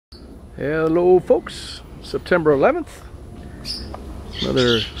Hello folks, September 11th,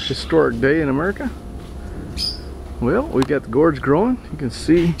 another historic day in America. Well, we got the gourds growing. You can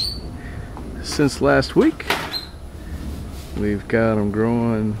see since last week we've got them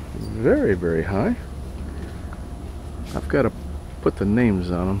growing very, very high. I've got to put the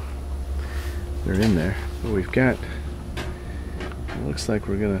names on them. They're in there. But we've got, it looks like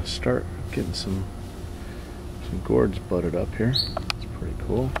we're gonna start getting some gourds budded up here. It's pretty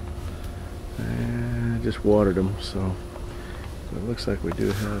cool. And I just watered them, so it looks like we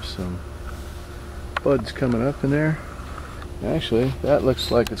do have some buds coming up in there. Actually, that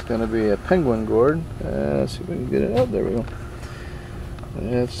looks like it's going to be a penguin gourd. Let's see if we can get it out. There we go.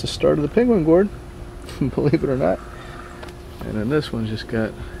 It's the start of the penguin gourd, believe it or not. And then this one's just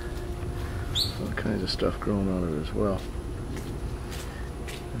got all kinds of stuff growing on it as well.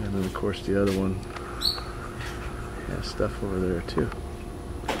 And then of course the other one has stuff over there too.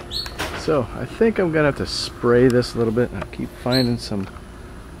 So I think I'm gonna have to spray this a little bit. I keep finding some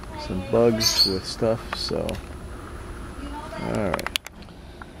bugs with stuff, so alright.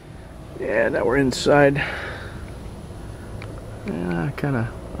 Yeah, now we're inside. Yeah, I kinda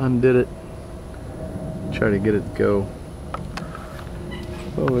undid it. Try to get it to go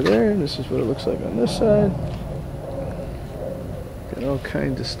over there, and this is what it looks like on this side. Got all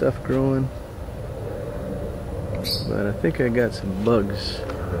kinds of stuff growing. But I think I got some bugs.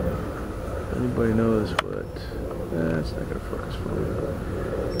 Anybody knows what? It's not gonna focus for me.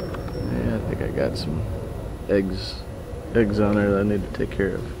 Yeah, I think I got some eggs on there that I need to take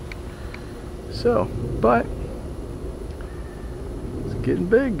care of. So, but it's getting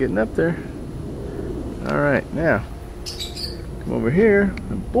big, getting up there. All right, now come over here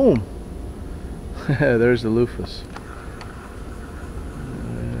and boom, there's the loofahs.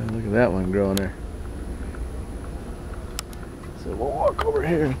 Look at that one growing there. So we'll walk over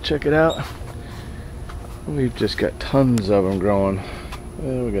here and check it out. We've just got tons of them growing.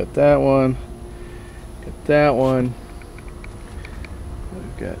 And we got that one. Got that one.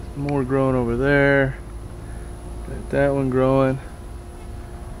 We've got more growing over there. Got that one growing.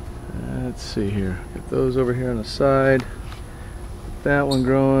 Let's see here. Got those over here on the side. Got that one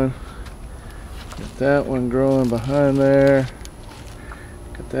growing. Got that one growing behind there.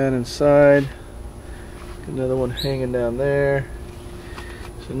 Got that inside. Got another one hanging down there.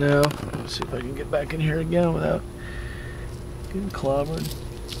 So now, let's see if I can get back in here again without getting clobbered.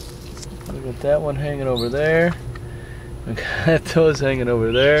 I got that one hanging over there. I got those hanging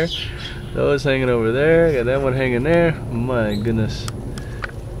over there. Those hanging over there. I got that one hanging there. My goodness.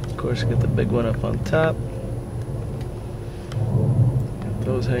 Of course, I got the big one up on top. Got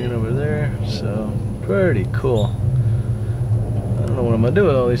those hanging over there. So, pretty cool. I don't know what I'm going to do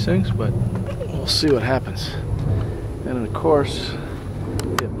with all these things, but we'll see what happens. And then, of course,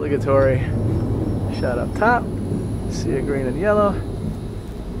 the obligatory shot up top. See a green and yellow.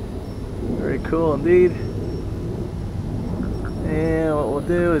 Very cool indeed. And what we'll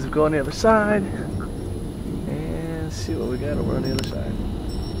do is go on the other side and see what we got over on the other side.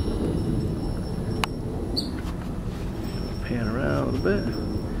 Pan around a little bit.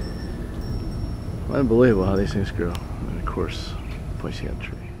 Unbelievable how these things grow. And of course, pointing at a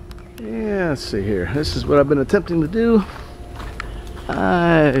tree. Yeah, let's see here. This is what I've been attempting to do.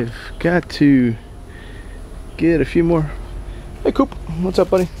 I've got to get a few more. Hey Coop, what's up,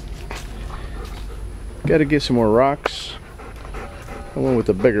 buddy? Got to get some more rocks. I went with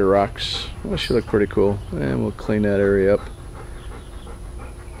the bigger rocks. That should look pretty cool. And we'll clean that area up.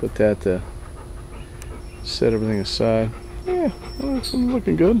 Put that to set everything aside. Yeah, well, it's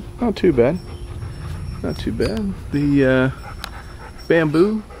looking good. Not too bad. Not too bad. The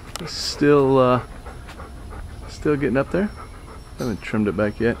bamboo is still getting up there. Haven't trimmed it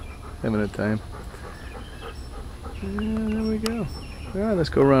back yet. Haven't had time. And there we go. All right, let's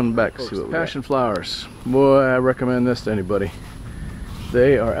go around the back and see what we got. Passion flowers. Boy, I recommend this to anybody.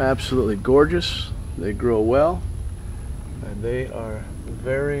 They are absolutely gorgeous. They grow well. And they are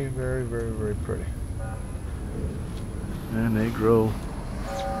very, very, very, very pretty. And they grow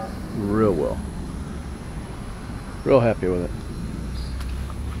real well. Real happy with it.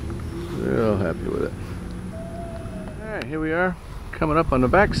 Real happy with it. Alright, here we are, coming up on the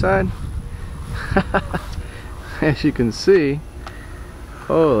back side. As you can see,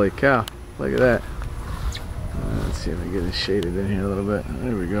 holy cow, look at that. Let's see if I can get it shaded in here a little bit.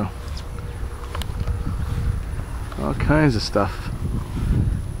 There we go. All kinds of stuff.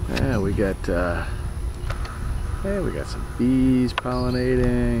 Yeah, we got some bees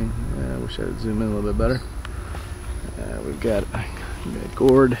pollinating. I wish I would zoom in a little bit better. We've got a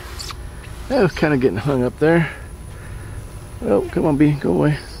gourd. That was kind of getting hung up there. Oh, come on, bee, go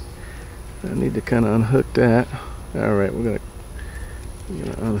away. I need to kind of unhook that. All right, we're gonna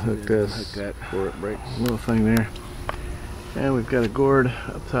unhook this. Unhook that before it breaks. Little thing there. And we've got a gourd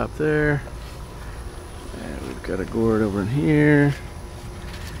up top there. And we've got a gourd over in here.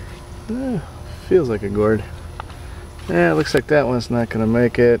 Feels like a gourd. Yeah, it looks like that one's not gonna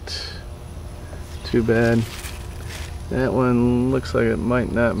make it. Too bad. That one looks like it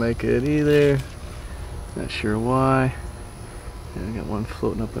might not make it either. Not sure why. And we got one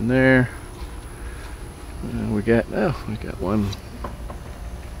floating up in there. And we got one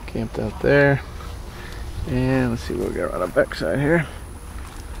camped out there. And let's see what we got on the back side here.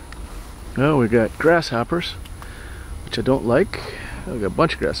 Oh, we got grasshoppers, which I don't like. We got a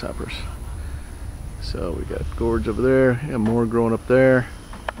bunch of grasshoppers. So we got gourds over there. Got more growing up there.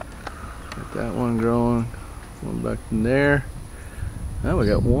 Got that one growing. One back in there. Now we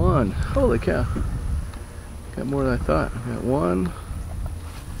got one. Holy cow. Got more than I thought. We got 1,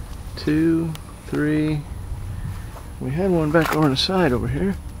 2, 3. We had one back over on the side over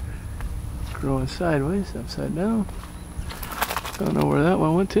here. Growing sideways, upside down. Don't know where that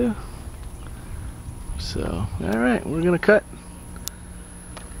one went to. So, alright, we're gonna cut.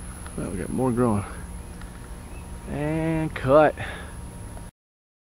 Well, we got more growing. And cut.